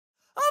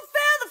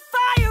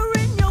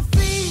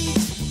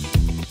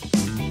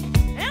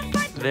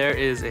There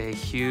is a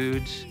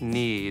huge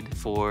need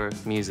for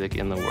music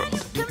in the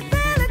world.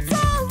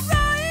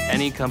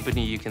 Any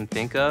company you can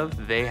think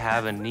of, they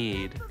have a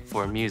need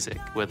for music,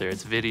 whether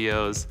it's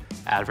videos,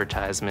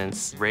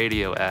 advertisements,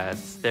 radio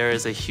ads. There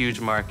is a huge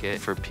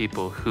market for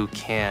people who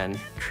can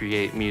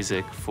create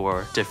music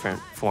for different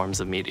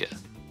forms of media.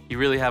 You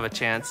really have a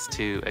chance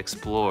to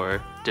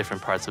explore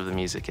different parts of the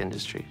music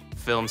industry.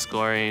 Film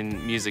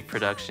scoring, music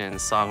production,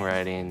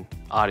 songwriting,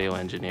 audio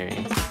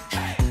engineering.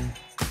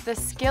 The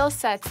skill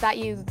sets that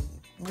you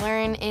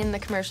learn in the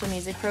commercial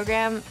music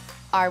program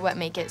are what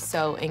make it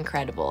so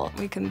incredible.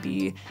 We can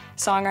be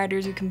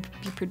songwriters, we can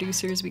be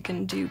producers, we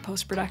can do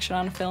post-production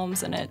on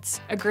films, and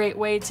it's a great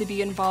way to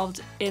be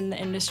involved in the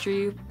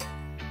industry.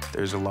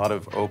 There's a lot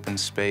of open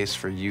space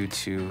for you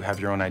to have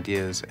your own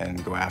ideas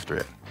and go after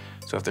it.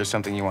 So if there's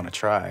something you want to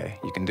try,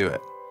 you can do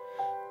it.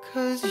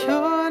 'Cause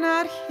you're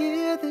not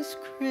here this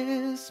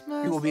Christmas.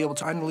 You will be able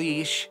to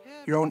unleash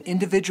your own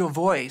individual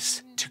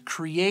voice to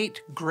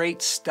create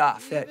great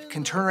stuff that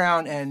can turn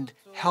around and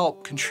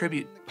help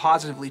contribute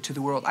positively to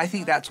the world. I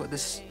think that's what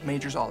this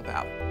major's all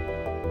about.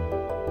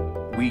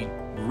 We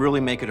really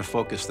make it a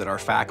focus that our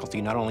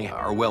faculty not only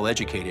are well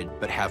educated,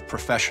 but have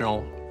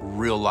professional,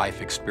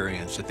 real-life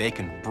experience, that they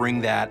can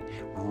bring that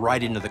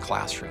right into the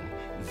classroom.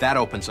 That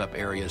opens up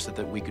areas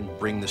that we can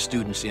bring the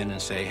students in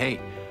and say, hey,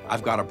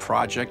 I've got a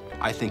project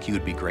I think you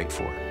would be great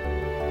for.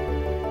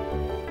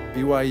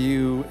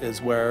 BYU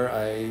is where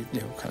I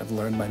kind of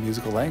learned my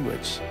musical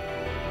language.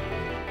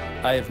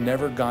 I have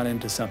never gone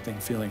into something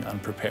feeling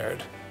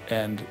unprepared,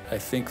 and I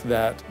think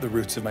that the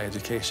roots of my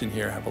education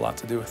here have a lot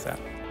to do with that.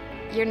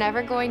 You're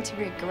never going to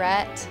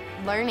regret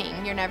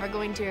learning. You're never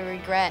going to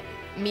regret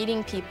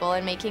meeting people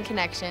and making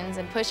connections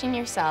and pushing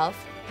yourself.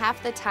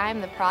 Half the time,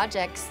 the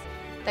projects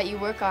that you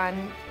work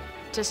on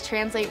just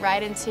translate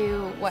right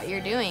into what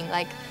you're doing.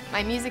 Like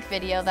my music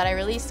video that I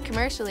released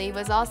commercially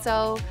was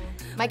also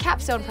my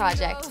capstone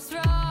project.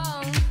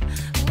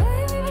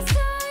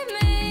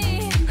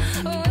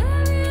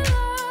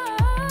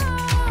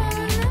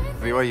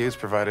 BYU's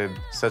provided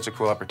such a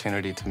cool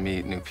opportunity to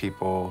meet new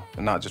people,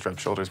 and not just rub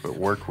shoulders, but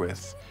work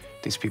with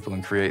these people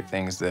and create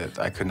things that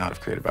I could not have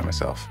created by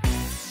myself.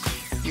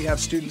 We have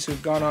students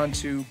who've gone on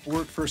to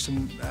work for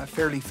some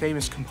fairly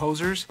famous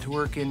composers, to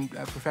work in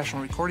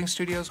professional recording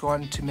studios, go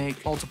on to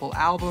make multiple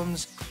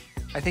albums.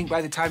 I think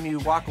by the time you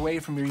walk away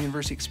from your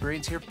university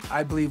experience here,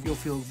 I believe you'll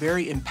feel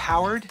very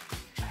empowered,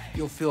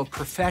 you'll feel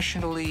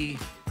professionally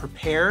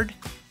prepared.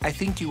 I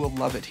think you will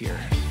love it here.